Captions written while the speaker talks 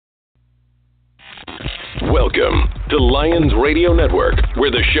Welcome to Lions Radio Network, where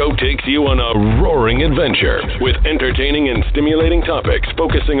the show takes you on a roaring adventure with entertaining and stimulating topics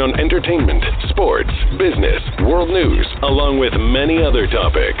focusing on entertainment, sports, business, world news, along with many other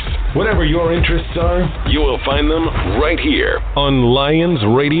topics. Whatever your interests are, you will find them right here on Lions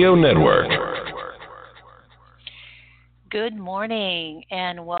Radio Network. Good morning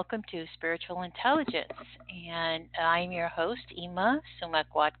and welcome to Spiritual Intelligence. And I'm your host, Ima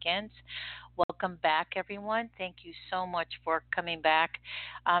Sumac-Watkins. Welcome back, everyone. Thank you so much for coming back.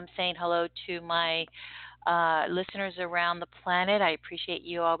 I'm saying hello to my listeners around the planet. I appreciate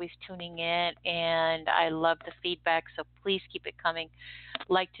you always tuning in, and I love the feedback, so please keep it coming. I'd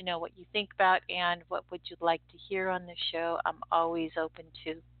like to know what you think about and what would you like to hear on the show. I'm always open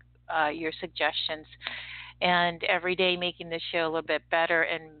to your suggestions, and every day making the show a little bit better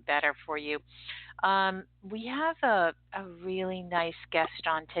and better for you. We have a really nice guest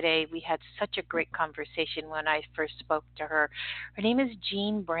on today. We had such a great conversation when I first spoke to her. Her name is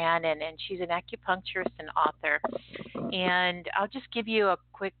Jean Brannon, and she's an acupuncturist and author. And I'll just give you a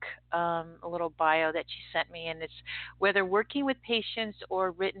quick little bio that she sent me. And it's whether working with patients or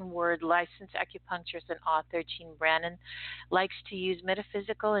written word, licensed acupuncturist and author Jean Brannon likes to use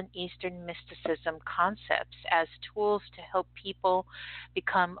metaphysical and Eastern mysticism concepts as tools to help people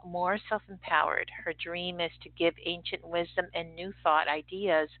become more self-empowered. Her dream is to give ancient wisdom and new thought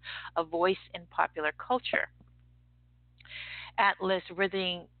ideas a voice in popular culture. Atlas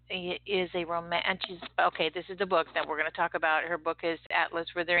Withering is a this is the book that we're going to talk about. Her book is Atlas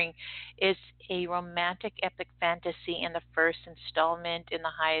Withering. It's a romantic epic fantasy in the first installment in the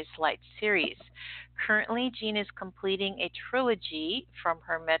Highest Light series. Currently, Jean is completing a trilogy from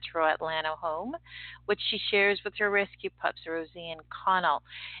her Metro Atlanta home, which she shares with her rescue pups, Rosie and Connell.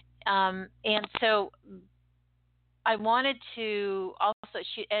 And so I wanted to also,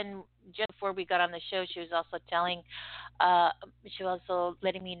 just before we got on the show, she was also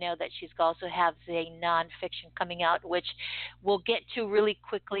letting me know that she's also has a nonfiction coming out, which we'll get to really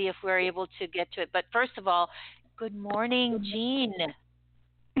quickly if we're able to get to it. But first of all, good morning, Jean.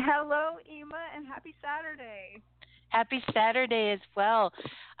 Hello, Ima, and happy Saturday. Happy Saturday as well.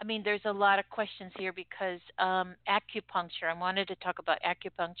 I mean, there's a lot of questions here because acupuncture, I wanted to talk about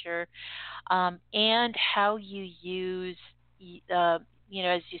acupuncture and how you use,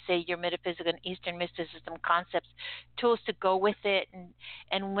 as you say, your metaphysical and Eastern mysticism concepts, tools to go with it.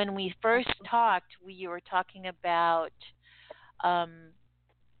 And when we first talked, you were talking about, a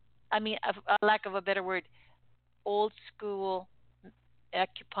lack of a better word, old school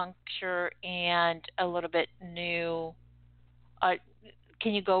acupuncture and a little bit new.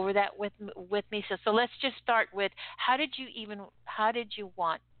 Can you go over that with me? So let's just start with how did you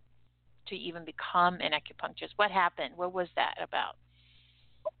want to even become an acupuncturist? What happened? What was that about?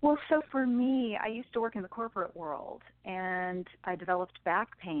 Well, so for me, I used to work in the corporate world, and I developed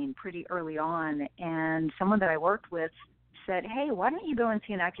back pain pretty early on, and someone that I worked with said, hey, why don't you go and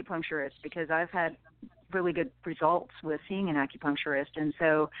see an acupuncturist, because I've had really good results with seeing an acupuncturist. And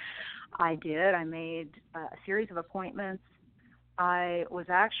so I did. I made a series of appointments. I was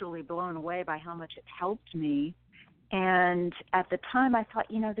actually blown away by how much it helped me. And at the time I thought,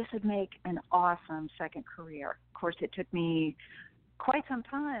 this would make an awesome second career. Of course, it took me quite some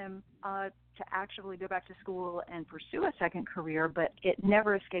time to actually go back to school and pursue a second career, but it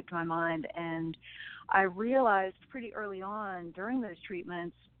never escaped my mind. And I realized pretty early on during those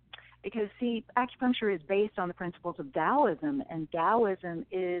treatments, because, acupuncture is based on the principles of Taoism, and Taoism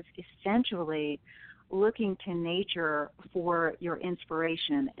is essentially looking to nature for your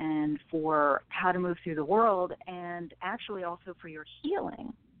inspiration and for how to move through the world, and actually also for your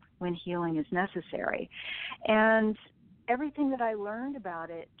healing when healing is necessary. And everything that I learned about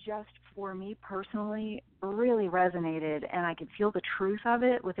it, just for me personally, really resonated, and I could feel the truth of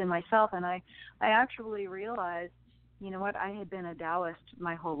it within myself. And I actually realized, you know what, I had been a Taoist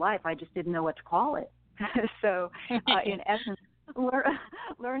my whole life. I just didn't know what to call it. So in essence,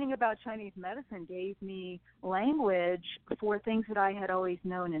 learning about Chinese medicine gave me language for things that I had always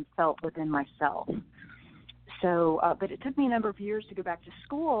known and felt within myself. So, but it took me a number of years to go back to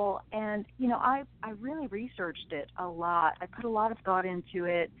school, and, I really researched it a lot. I put a lot of thought into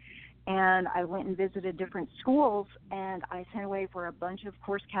it, and I went and visited different schools, and I sent away for a bunch of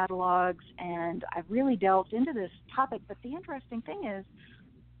course catalogs, and I really delved into this topic. But the interesting thing is,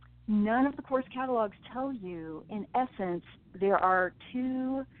 none of the course catalogs tell you, in essence, there are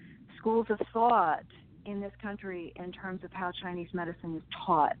two schools of thought in this country in terms of how Chinese medicine is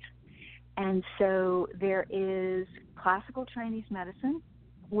taught. And so there is classical Chinese medicine,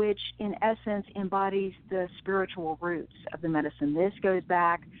 which in essence embodies the spiritual roots of the medicine. This goes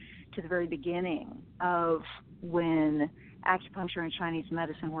back to the very beginning of when acupuncture and Chinese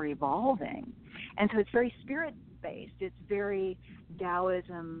medicine were evolving. And so it's very spirit-based. It's very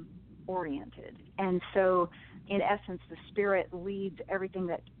Taoism-oriented. And so, in essence, the spirit leads everything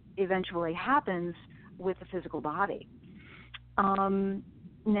that eventually happens with the physical body.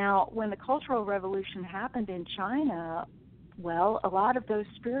 Now, when the Cultural Revolution happened in China, well, a lot of those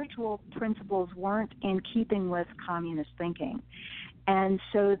spiritual principles weren't in keeping with communist thinking. And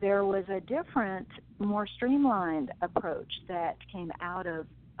so there was a different, more streamlined approach that came out of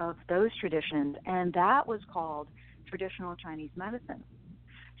those traditions, and that was called traditional Chinese medicine.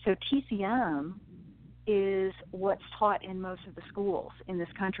 So TCM is what's taught in most of the schools in this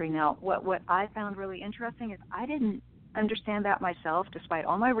country. Now, what I found really interesting is I didn't understand that myself, despite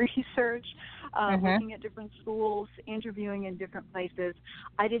all my research, looking at different schools, interviewing in different places.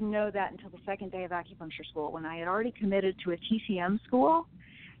 I didn't know that until the second day of acupuncture school, when I had already committed to a TCM school,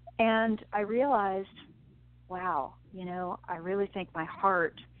 and I realized, wow, I really think my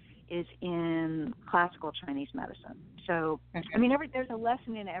heart is in classical Chinese medicine. So, I mean, there's a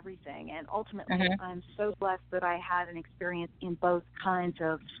lesson in everything, and ultimately I'm so blessed that I had an experience in both kinds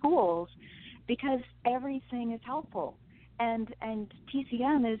of schools, because everything is helpful. And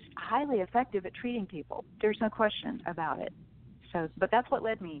TCM is highly effective at treating people. There's no question about it. So, but that's what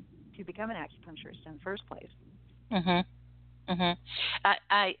led me to become an acupuncturist in the first place.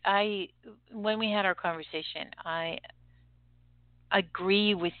 I when we had our conversation, I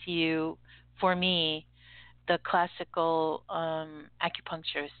agree with you. For me, the classical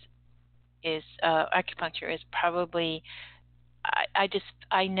acupuncture is probably.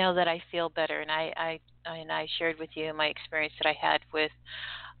 I know that I feel better, and I shared with you my experience that I had with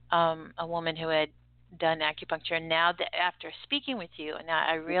a woman who had done acupuncture, and now that after speaking with you, and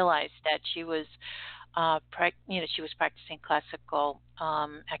I realized that she was she was practicing classical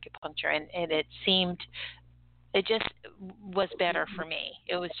acupuncture, and it just was better for me.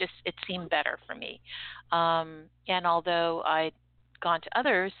 It seemed better for me, and although I'd gone to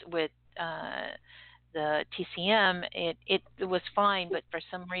others with the TCM, it was fine, but for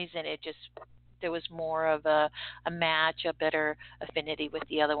some reason there was more of a match, a better affinity with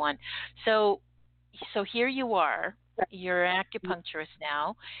the other one. So here you are, you're an acupuncturist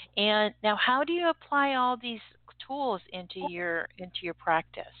now, and now how do you apply all these tools into your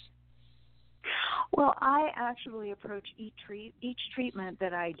practice? Well, I actually approach each treatment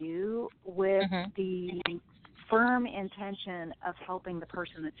that I do with the firm intention of helping the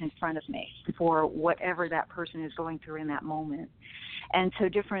person that's in front of me for whatever that person is going through in that moment. And so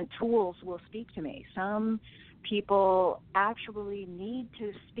different tools will speak to me. Some people actually need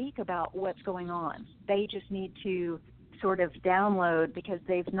to speak about what's going on. They just need to sort of download, because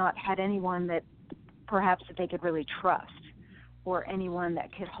they've not had anyone that perhaps that they could really trust, or anyone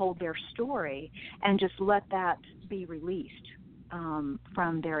that could hold their story and just let that be released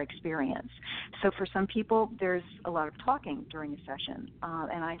from their experience. So for some people, there's a lot of talking during a session,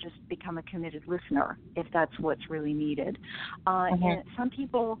 and I just become a committed listener if that's what's really needed. And some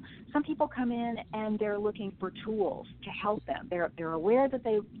people come in and they're looking for tools to help them. They're aware that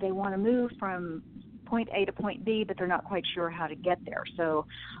they want to move from point A to point B, but they're not quite sure how to get there. So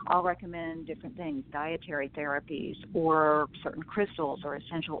I'll recommend different things, dietary therapies, or certain crystals, or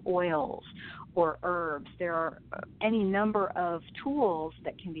essential oils, or herbs. There are any number of tools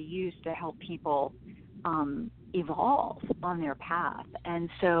that can be used to help people evolve on their path. And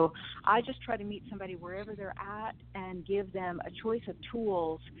so I just try to meet somebody wherever they're at and give them a choice of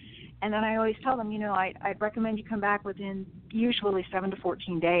tools. And then I always tell them, I'd recommend you come back within usually 7 to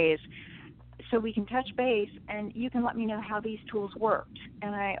 14 days, so we can touch base, and you can let me know how these tools worked.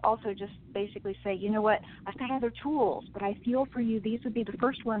 And I also just basically say, you know what, I've got other tools, but I feel for you these would be the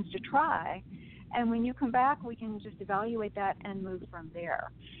first ones to try. And when you come back, we can just evaluate that and move from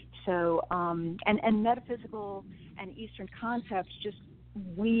there. So, and metaphysical and Eastern concepts just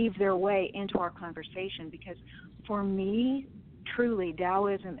weave their way into our conversation, because for me, truly,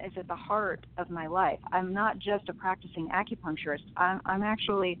 Taoism is at the heart of my life. I'm not just a practicing acupuncturist.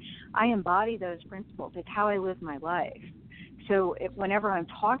 I embody those principles. It's how I live my life. So whenever I'm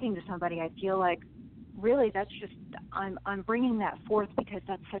talking to somebody, I feel like, really, that's just, I'm bringing that forth because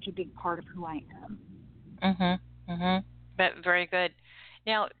that's such a big part of who I am. But very good.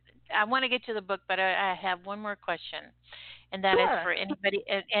 Now, I want to get to the book, but I have one more question, and that is for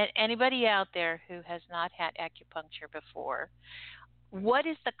anybody out there who has not had acupuncture before. What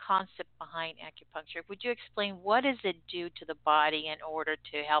is the concept behind acupuncture? Would you explain what does it do to the body in order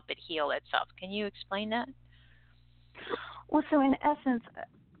to help it heal itself? Can you explain that? Well, so in essence,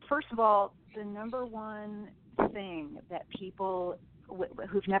 first of all, the number one thing that people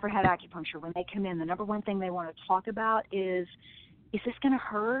who've never had acupuncture, when they come in, the number one thing they want to talk about is this going to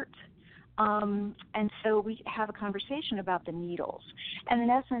hurt? And so we have a conversation about the needles. And in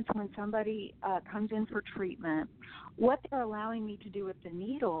essence, when somebody comes in for treatment, what they're allowing me to do with the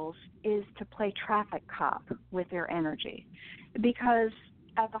needles is to play traffic cop with their energy. Because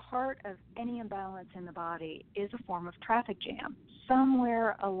at the heart of any imbalance in the body is a form of traffic jam.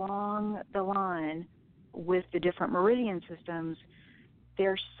 Somewhere along the line with the different meridian systems,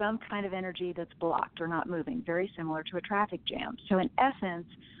 there's some kind of energy that's blocked or not moving, very similar to a traffic jam. So in essence,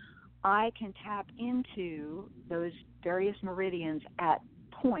 I can tap into those various meridians at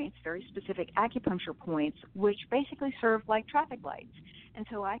points, very specific acupuncture points, which basically serve like traffic lights. And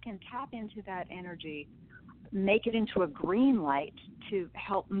so I can tap into that energy, make it into a green light to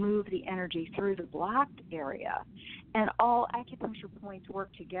help move the energy through the blocked area. And all acupuncture points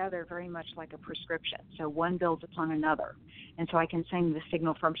work together very much like a prescription. So one builds upon another. And so I can send the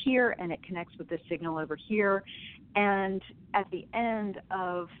signal from here, and it connects with this signal over here. And at the end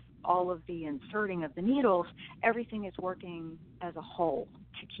of all of the inserting of the needles, everything is working as a whole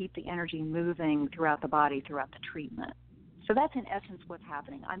to keep the energy moving throughout the body throughout the treatment. So that's in essence what's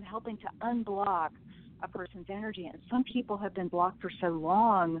happening. I'm helping to unblock a person's energy, and some people have been blocked for so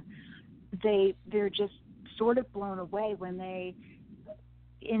long, they're just sort of blown away when they,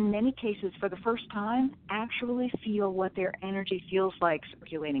 in many cases for the first time, actually feel what their energy feels like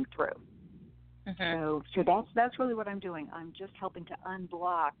circulating through. Mm-hmm. So that's really what I'm doing. I'm just helping to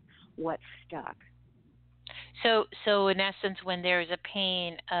unblock what's stuck. So in essence, when there's a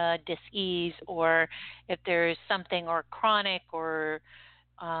pain, dis-ease, or if there's something or chronic or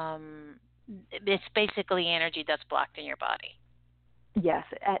it's basically energy that's blocked in your body. Yes,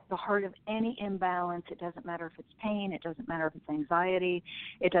 at the heart of any imbalance, it doesn't matter if it's pain, it doesn't matter if it's anxiety,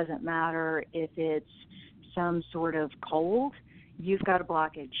 it doesn't matter if it's some sort of cold, you've got a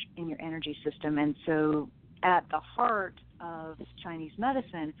blockage in your energy system. And so at the heart of Chinese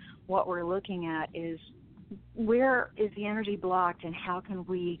medicine, what we're looking at is where is the energy blocked and how can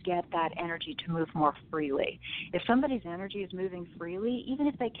we get that energy to move more freely. If somebody's energy is moving freely, even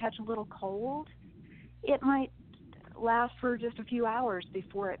if they catch a little cold, it might last for just a few hours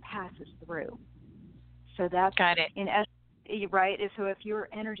before it passes through. So that's got it. Right? So if your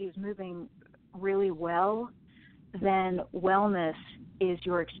energy is moving really well, then wellness is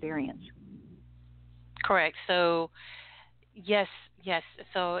your experience. Correct. So yes.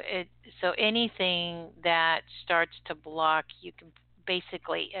 So anything that starts to block, you can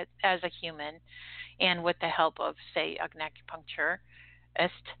basically, as a human, and with the help of, say, an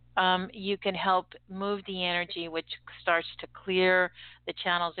acupuncturist, you can help move the energy, which starts to clear the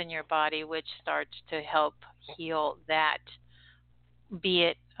channels in your body, which starts to help heal that, be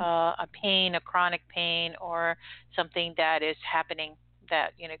it a pain, a chronic pain, or something that is happening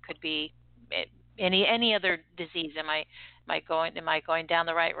that could be any other disease. Am I going down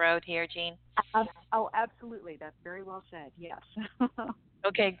the right road here, Jean? Oh, absolutely. That's very well said. Yes.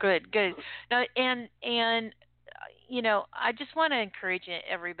 Okay, good. Now, and I just want to encourage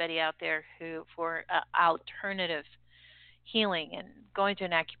everybody out there who for alternative healing and going to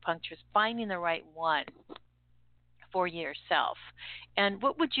an acupuncturist, finding the right one for yourself. And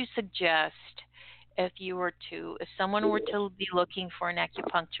what would you suggest if someone were to be looking for an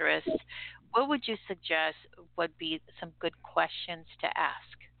acupuncturist? What would you suggest would be some good questions to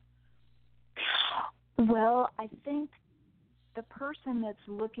ask? Well, I think the person that's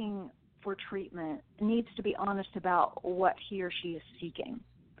looking for treatment needs to be honest about what he or she is seeking.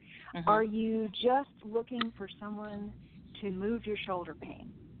 Mm-hmm. Are you just looking for someone to move your shoulder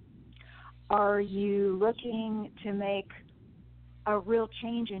pain? Are you looking to make a real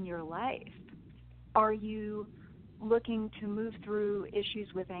change in your life? Are you looking to move through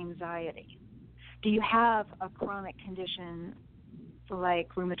issues with anxiety? Do you have a chronic condition like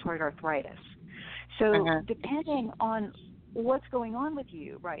rheumatoid arthritis? So depending on what's going on with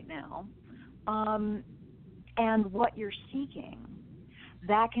you right now and what you're seeking,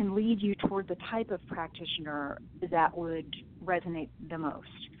 that can lead you toward the type of practitioner that would resonate the most.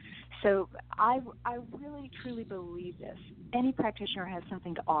 So I really, truly believe this. Any practitioner has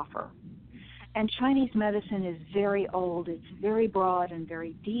something to offer. And Chinese medicine is very old. It's very broad and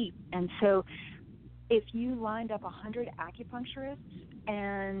very deep. And so if you lined up 100 acupuncturists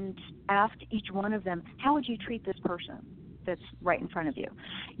and asked each one of them, how would you treat this person that's right in front of you?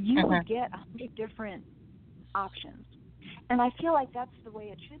 You would get 100 different options. And I feel like that's the way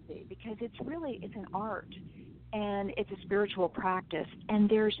it should be, because it's an art and it's a spiritual practice. And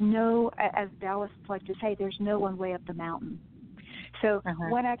there's no, as Taoists like to say, there's no one way up the mountain. So Uh-huh.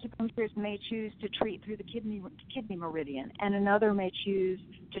 one acupuncturist may choose to treat through the kidney meridian, and another may choose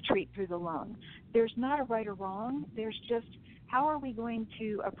to treat through the lung. There's not a right or wrong. There's just how are we going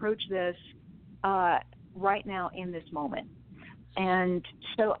to approach this right now in this moment. And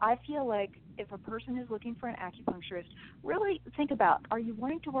so I feel like if a person is looking for an acupuncturist, really think about, are you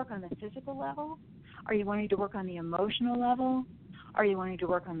wanting to work on the physical level? Are you wanting to work on the emotional level? Are you wanting to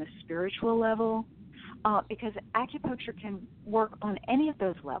work on the spiritual level? Because acupuncture can work on any of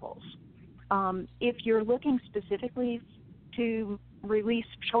those levels. If you're looking specifically to release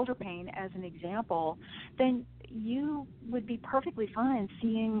shoulder pain, as an example, then you would be perfectly fine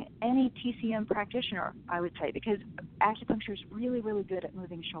seeing any TCM practitioner, I would say, because acupuncture is really, really good at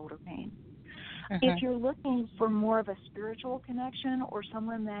moving shoulder pain. Uh-huh. If you're looking for more of a spiritual connection or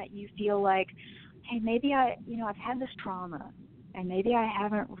someone that you feel like, hey, maybe I've had this trauma and maybe I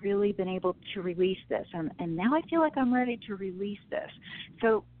haven't really been able to release this, and now I feel like I'm ready to release this.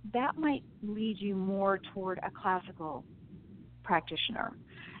 So that might lead you more toward a classical practitioner,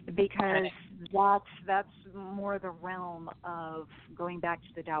 because that's more the realm of going back to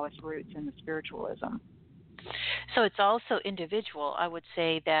the Taoist roots and the spiritualism. So it's also individual. I would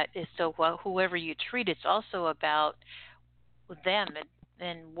say that is so. Whoever you treat, it's also about them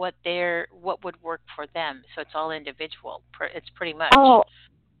and what would work for them. So it's all individual. It's pretty much Oh, what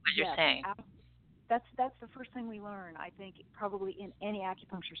you're yes. saying. That's the first thing we learn, I think, probably in any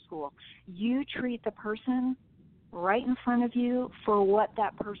acupuncture school. You treat the person right in front of you for what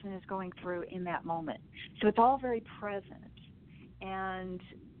that person is going through in that moment. So it's all very present. And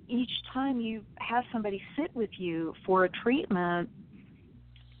each time you have somebody sit with you for a treatment,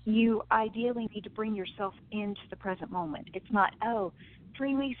 you ideally need to bring yourself into the present moment. It's not,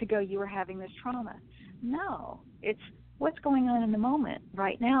 3 weeks ago you were having this trauma. No, it's what's going on in the moment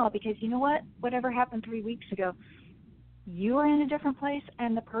right now, because you know what? Whatever happened 3 weeks ago, you are in a different place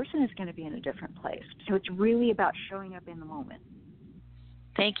and the person is going to be in a different place. So it's really about showing up in the moment.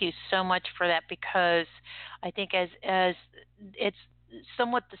 Thank you so much for that, because I think as it's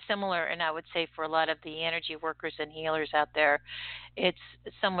somewhat similar, and I would say for a lot of the energy workers and healers out there, it's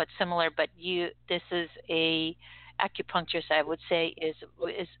somewhat similar. But this is a acupuncturist, I would say,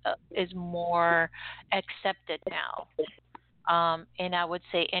 is more accepted now. And I would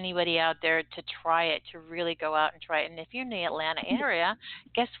say anybody out there to try it, to really go out and try it. And if you're in the Atlanta area,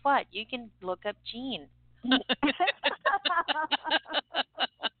 guess what? You can look up Jean. Well,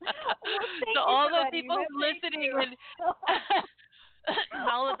 So all the that, people Eva. listening and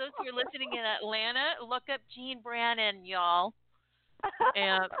all of those who are listening in Atlanta, look up Jean Brannon, y'all,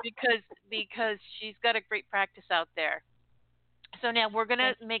 and because she's got a great practice out there. So now we're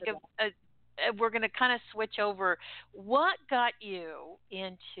gonna make we're gonna kind of switch over. What got you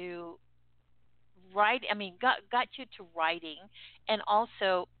into writing? I mean, got you to writing, and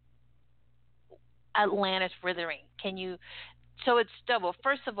also Atlanta's Withering. Can you? So it's double.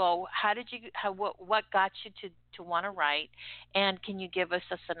 First of all, what got you to want to write, and can you give us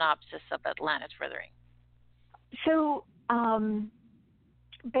a synopsis of Atlanta's Withering? So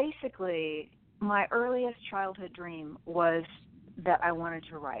basically, my earliest childhood dream was that I wanted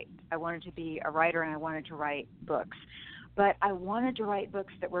to write. I wanted to be a writer, and I wanted to write books. But I wanted to write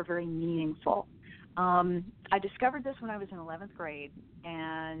books that were very meaningful. I discovered this when I was in 11th grade,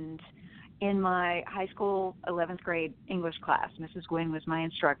 and in my high school 11th grade English class, Mrs. Gwynn was my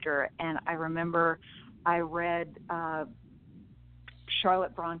instructor, and I remember I read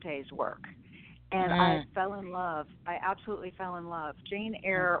Charlotte Bronte's work, and I fell in love. I absolutely fell in love. Jane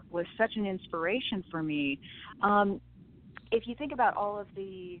Eyre was such an inspiration for me. If you think about all of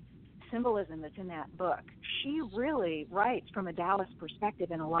the symbolism that's in that book, she really writes from a Taoist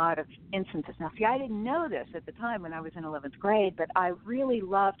perspective in a lot of instances. Now, see, I didn't know this at the time when I was in 11th grade, but I really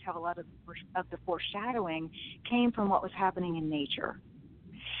loved how a lot of the foreshadowing came from what was happening in nature.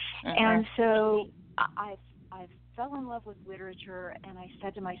 And so I fell in love with literature, and I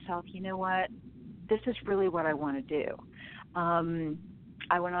said to myself, you know what, this is really what I want to do.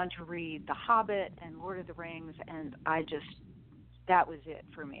 I went on to read The Hobbit and Lord of the Rings, and that was it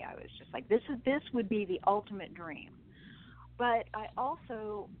for me. I was just like, this would be the ultimate dream. But I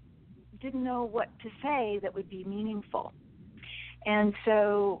also didn't know what to say that would be meaningful. And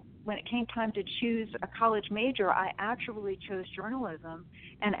so when it came time to choose a college major, I actually chose journalism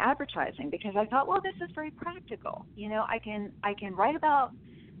and advertising, because I thought, well, this is very practical. You know, I can write about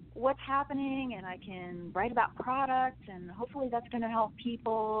what's happening, and I can write about products, and hopefully that's going to help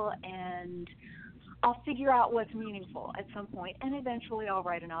people, and I'll figure out what's meaningful at some point, and eventually I'll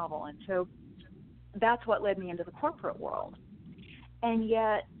write a novel. And so that's what led me into the corporate world. And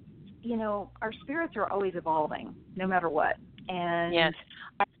yet, you know, our spirits are always evolving, no matter what. And Yes.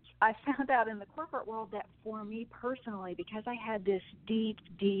 I found out in the corporate world that for me personally, because I had this deep,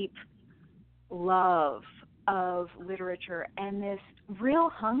 deep love of literature and this real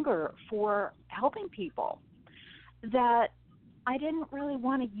hunger for helping people, that I didn't really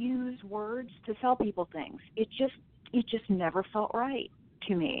want to use words to sell people things. It just never felt right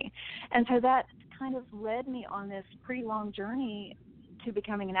to me. And so that kind of led me on this pretty long journey to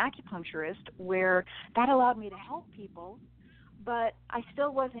becoming an acupuncturist, where that allowed me to help people, but I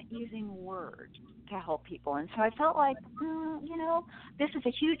still wasn't using words to help people. And so I felt like, this is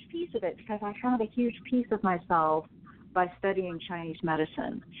a huge piece of it, because I found a huge piece of myself by studying Chinese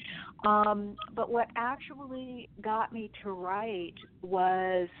medicine. But what actually got me to write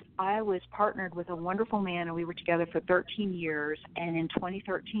was I was partnered with a wonderful man, and we were together for 13 years, and in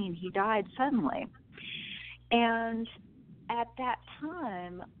 2013 he died suddenly. And at that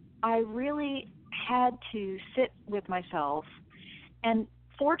time, I really had to sit with myself, and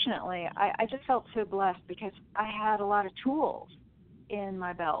fortunately, I just felt so blessed because I had a lot of tools in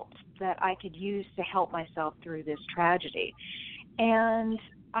my belt that I could use to help myself through this tragedy. And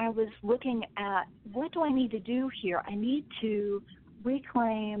I was looking at, what do I need to do here? I need to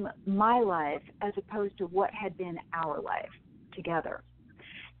reclaim my life as opposed to what had been our life together.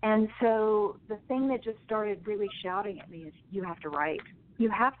 And so the thing that just started really shouting at me is, you have to write. You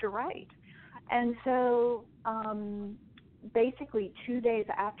have to write. And so basically 2 days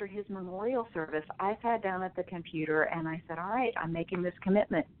after his memorial service, I sat down at the computer and I said, all right, I'm making this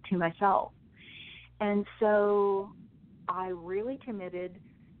commitment to myself. And so I really committed.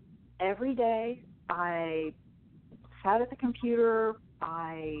 Every day I sat at the computer.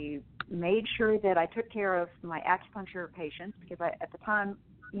 I made sure that I took care of my acupuncture patients, because at the time,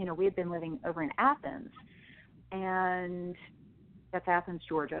 we had been living over in Athens, and that's Athens,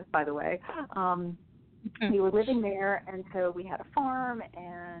 Georgia, by the way. We were living there, and so we had a farm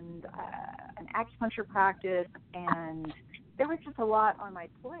and an acupuncture practice, and there was just a lot on my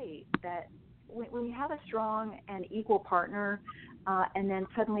plate that when you have a strong and equal partner, and then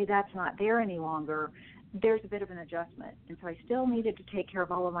suddenly that's not there any longer, there's a bit of an adjustment. And so I still needed to take care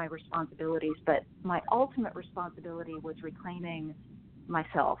of all of my responsibilities, but my ultimate responsibility was reclaiming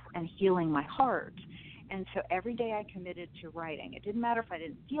myself and healing my heart. And so every day I committed to writing. It didn't matter if I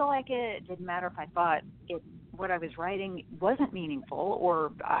didn't feel like it. It didn't matter if I thought what I was writing wasn't meaningful,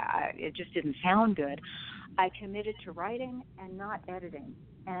 or it just didn't sound good. I committed to writing and not editing.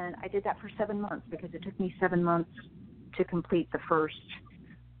 And I did that for 7 months, because it took me 7 months to complete the first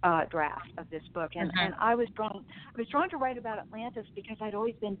draft of this book. And I was drawn to write about Atlantis because I'd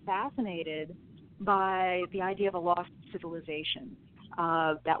always been fascinated by the idea of a lost civilization.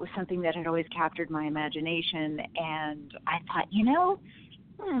 That was something that had always captured my imagination, and I thought,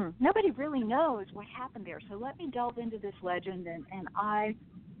 nobody really knows what happened there. So let me delve into this legend, and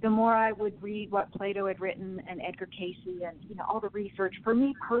the more I would read what Plato had written and Edgar Cayce and all the research, for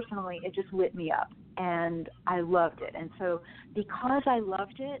me personally, it just lit me up, and I loved it. And so because I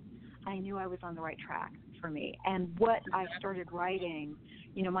loved it, I knew I was on the right track for me. And what I started writing,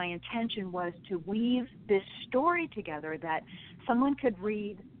 my intention was to weave this story together that someone could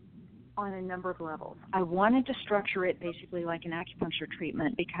read on a number of levels. I wanted to structure it basically like an acupuncture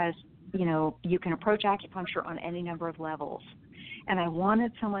treatment, because, you can approach acupuncture on any number of levels. And I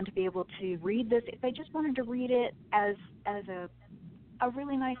wanted someone to be able to read this. If they just wanted to read it as a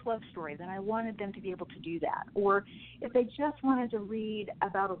really nice love story, then I wanted them to be able to do that. Or if they just wanted to read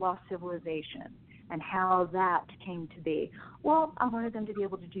about a lost civilization and how that came to be, well, I wanted them to be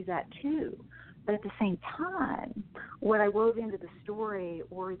able to do that too. But at the same time, what I wove into the story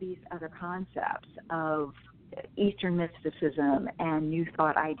were these other concepts of Eastern mysticism and New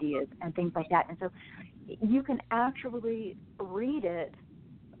Thought ideas and things like that. And so you can actually read it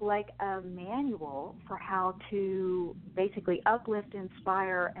like a manual for how to basically uplift,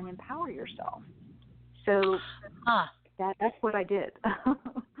 inspire, and empower yourself. So that's what I did.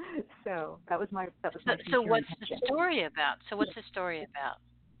 So that was my So what's the story about?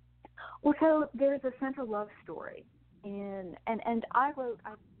 Well, so there's a central love story, and I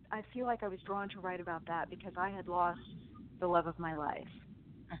feel like I was drawn to write about that because I had lost the love of my life.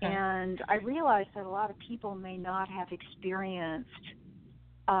 And I realized that a lot of people may not have experienced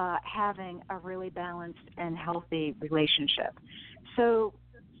having a really balanced and healthy relationship. So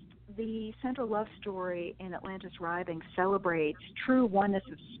the central love story in Atlantis Rising celebrates true oneness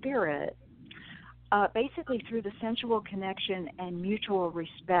of spirit, basically through the sensual connection and mutual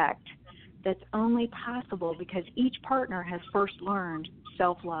respect that's only possible because each partner has first learned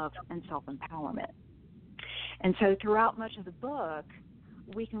self-love and self-empowerment. And so throughout much of the book,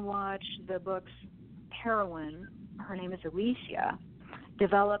 we can watch the book's heroine her name is Alicia,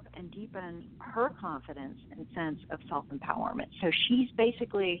 develop and deepen her confidence and sense of self-empowerment. So she's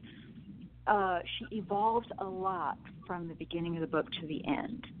basically, she evolves a lot from the beginning of the book to the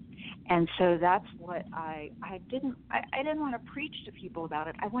end. And so that's what I didn't want to preach to people about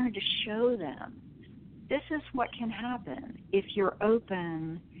it. I wanted to show them this is what can happen if you're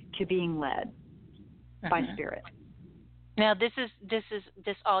open to being led by spirit. Now this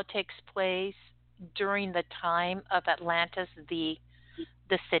all takes place during the time of Atlantis, the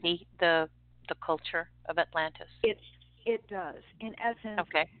city, the culture of Atlantis. It does. In essence,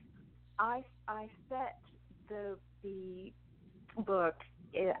 okay. I set the book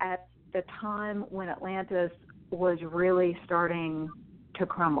at the time when Atlantis was really starting to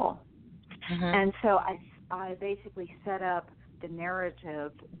crumble. And so I basically set up the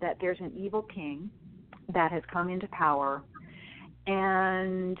narrative that there's an evil king that has come into power,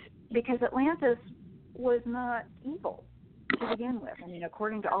 and because Atlantis was not evil to begin with. I mean,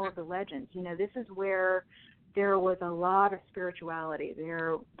 according to all of the legends, this is where there was a lot of spirituality.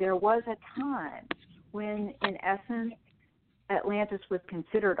 There was a time when, in essence, Atlantis was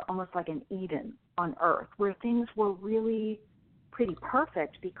considered almost like an Eden on Earth, where things were really pretty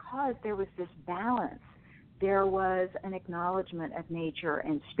perfect because there was this balance. There was an acknowledgement of nature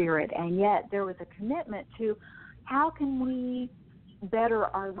and spirit, and yet there was a commitment to how can we better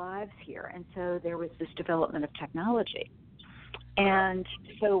our lives here. And so there was this development of technology. And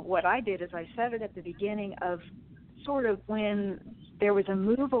so what I did is I set it at the beginning of sort of when there was a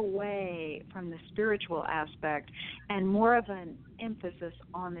move away from the spiritual aspect and more of an emphasis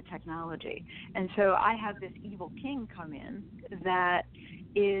on the technology. And so I have this evil king come in that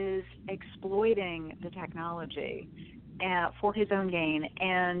is exploiting the technology for his own gain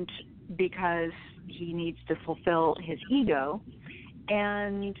and because he needs to fulfill his ego.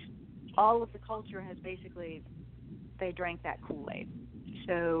 And all of the culture has basically, they drank that Kool-Aid.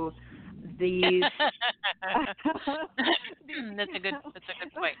 So these that's a good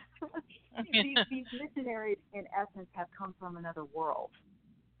point. these missionaries, in essence, have come from another world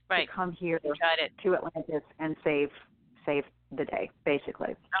to come here to Atlantis and save the day, basically.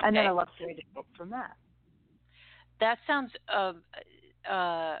 Okay. And then a love story develops from that. That sounds.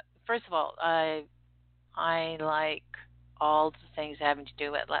 First of all, I like all the things having to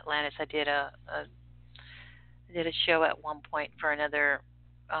do with Atlantis. I did a show at one point for another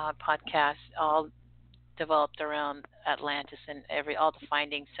podcast, all developed around Atlantis and all the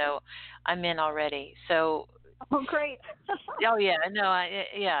findings. So I'm in already. So. Oh, great. Oh yeah, no,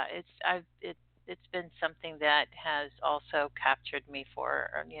 it's been something that has also captured me for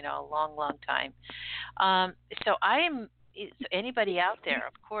a long time. So I am. So anybody out there,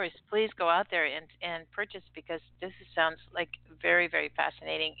 of course, please go out there and purchase, because this sounds like very, very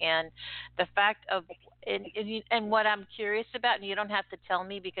fascinating. And the fact of and what I'm curious about, and you don't have to tell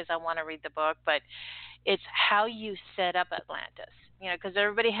me because I want to read the book, but it's how you set up Atlantis. Because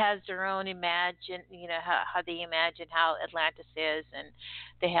everybody has their own how they imagine how Atlantis is, and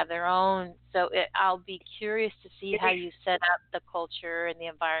they have their own. So I'll be curious to see how you set up the culture and the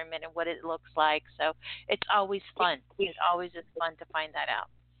environment and what it looks like. So it's always fun. It's always fun to find that out.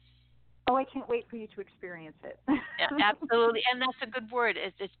 Oh, I can't wait for you to experience it. Yeah, absolutely. And that's a good word,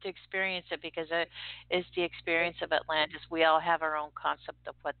 is to experience it, because it's the experience of Atlantis. We all have our own concept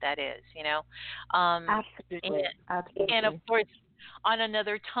of what that is, Absolutely. Absolutely. And of course, on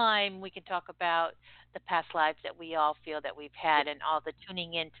another time, we can talk about the past lives that we all feel that we've had and all the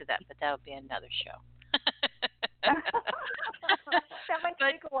tuning into that, but that would be another show. That might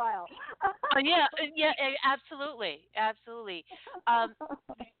take a while. yeah, absolutely.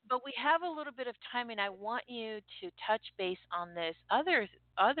 But we have a little bit of time, and I want you to touch base on this other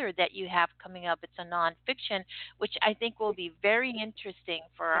that you have coming up. It's a nonfiction, which I think will be very interesting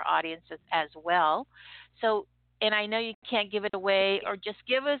for our audiences as well. So, and I know you can't give it away, or just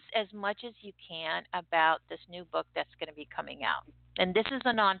give us as much as you can about this new book that's going to be coming out. And this is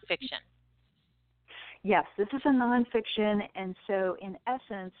a nonfiction. Yes, this is a nonfiction, and so in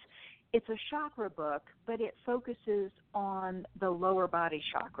essence, it's a chakra book, but it focuses on the lower body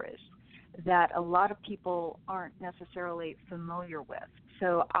chakras that a lot of people aren't necessarily familiar with.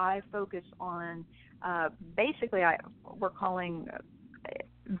 So I focus on,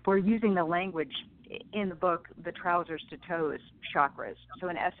 we're using the language in the book, the trousers to toes chakras. So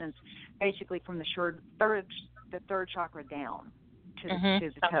in essence, basically from the third chakra down to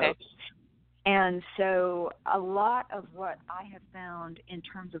the toes. Okay. And so a lot of what I have found in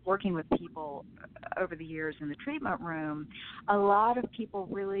terms of working with people over the years in the treatment room, a lot of people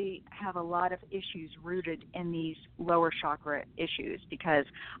really have a lot of issues rooted in these lower chakra issues, because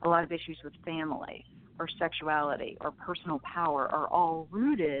a lot of issues with family, or sexuality or personal power are all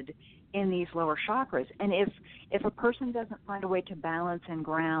rooted in these lower chakras. And if a person doesn't find a way to balance and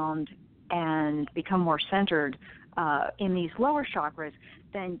ground and become more centered in these lower chakras,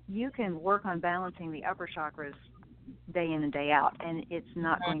 then you can work on balancing the upper chakras day in and day out, and it's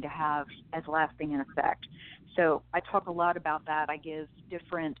not going to have as lasting an effect. So I talk a lot about that. I give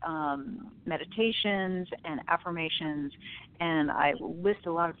different meditations and affirmations, and I list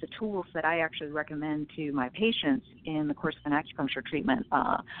a lot of the tools that I actually recommend to my patients in the course of an acupuncture treatment.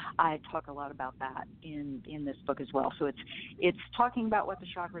 I talk a lot about that in this book as well. So it's talking about what the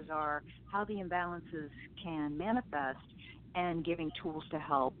chakras are, how the imbalances can manifest, and giving tools to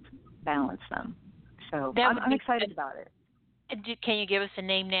help balance them. So I'm excited about it. Can you give us a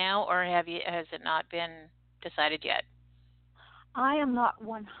name now, or has it not been decided yet? I am not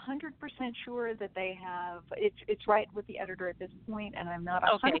 100% sure that they have. It's right with the editor at this point, and I'm not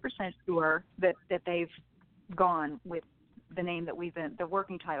 100% sure that they've gone with the name that the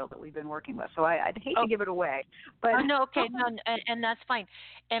working title that we've been working with. So I'd hate to give it away. But no, and that's fine.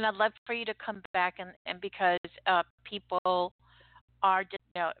 And I'd love for you to come back and because people are just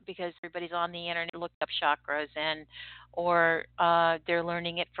because everybody's on the internet looked up chakras or they're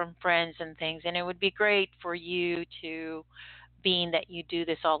learning it from friends and things, and it would be great for you to, being that you do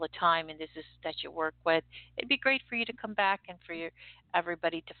this all the time and this is that you work with, it'd be great for you to come back and for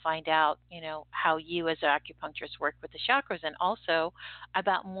everybody to find out how you as an acupuncturist work with the chakras, and also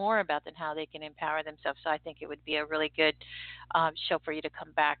more about them, how they can empower themselves. So I think it would be a really good show for you to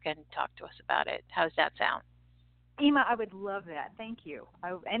come back and talk to us about it. How does that sound? Ima, I would love that. Thank you.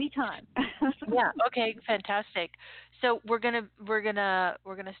 Anytime. Yeah. Okay. Fantastic. So we're gonna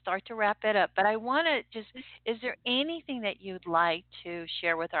start to wrap it up. But I want to is there anything that you'd like to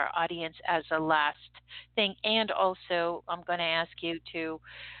share with our audience as a last thing? And also, I'm going to ask you to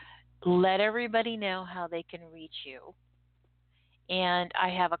let everybody know how they can reach you. And I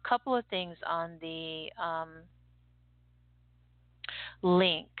have a couple of things on the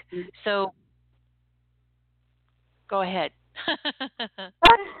link. So. Go ahead.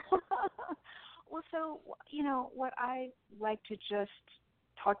 Well, so, what I like to just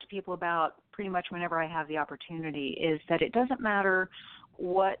talk to people about pretty much whenever I have the opportunity is that it doesn't matter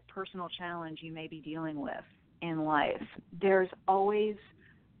what personal challenge you may be dealing with in life. There's always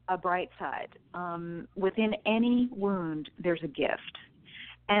a bright side. Within any wound, there's a gift.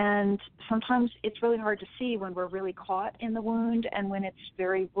 And sometimes it's really hard to see when we're really caught in the wound, and when it's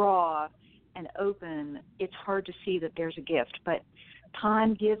very raw and open, it's hard to see that there's a gift. But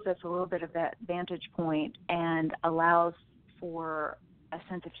time gives us a little bit of that vantage point and allows for a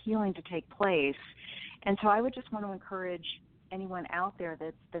sense of healing to take place. And so I would just want to encourage anyone out there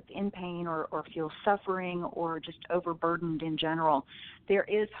that's in pain or feels suffering or just overburdened in general, there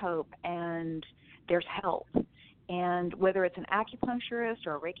is hope and there's help. And whether it's an acupuncturist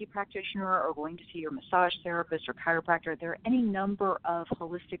or a Reiki practitioner or going to see your massage therapist or chiropractor, there are any number of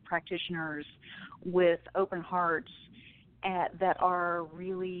holistic practitioners with open hearts that are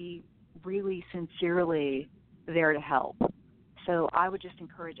really, really sincerely there to help. So I would just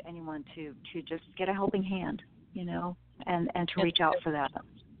encourage anyone to just get a helping hand, and to reach out for that.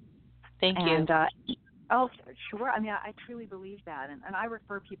 Thank you. Oh, sure. I mean, I truly believe that. And I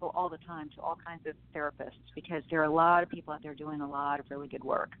refer people all the time to all kinds of therapists because there are a lot of people out there doing a lot of really good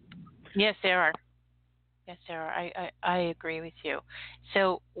work. Yes, there are. I agree with you.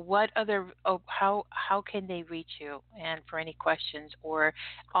 So how can they reach you? And for any questions, or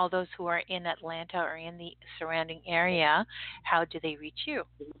all those who are in Atlanta or in the surrounding area, how do they reach you?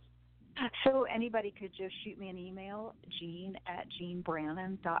 So anybody could just shoot me an email,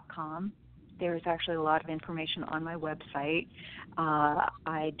 jean@jeanbrannon.com. There's actually a lot of information on my website.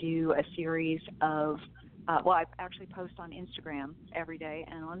 I do a series of, I actually post on Instagram every day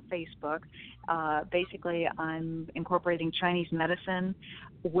and on Facebook. Basically, I'm incorporating Chinese medicine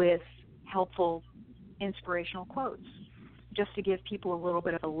with helpful inspirational quotes just to give people a little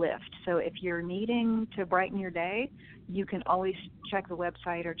bit of a lift. So if you're needing to brighten your day, you can always check the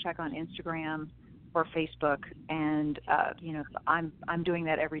website or check on Instagram or Facebook, and I'm doing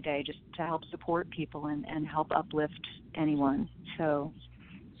that every day just to help support people and help uplift anyone. So,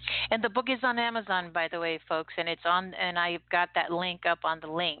 and the book is on Amazon, by the way, folks, and and I've got that link up on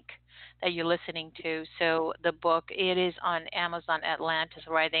the link that you're listening to. So the book, it is on Amazon, Atlantis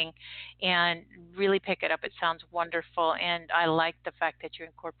Writing, and really pick it up. It sounds wonderful, and I like the fact that you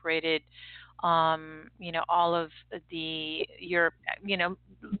incorporated all of your,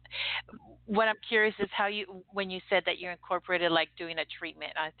 what I'm curious is how when you said that you incorporated like doing a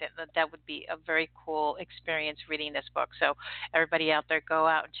treatment, I think that would be a very cool experience reading this book. So everybody out there, go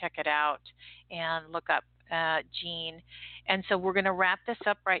out and check it out and look up Jean. And so we're going to wrap this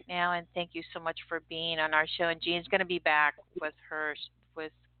up right now, and thank you so much for being on our show. And Jean's going to be back with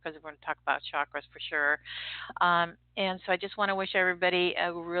because we're going to talk about chakras for sure. And so I just want to wish everybody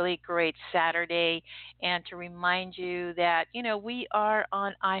a really great Saturday, and to remind you that, we are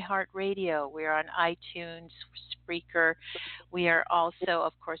on iHeartRadio. We are on iTunes, Spreaker. We are also,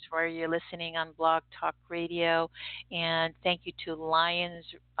 of course, where you're listening on Blog Talk Radio. And thank you to Lions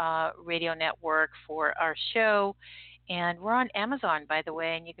Radio Network for our show. And we're on Amazon, by the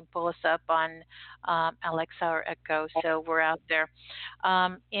way, and you can pull us up on Alexa or Echo, so we're out there.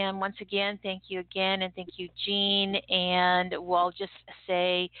 And once again, thank you again, and thank you, Jean. And we'll just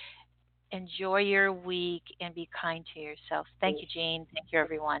say, enjoy your week and be kind to yourself. Thank you, Jean. Thank you,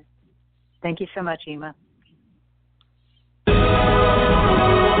 everyone. Thank you so much, Ema.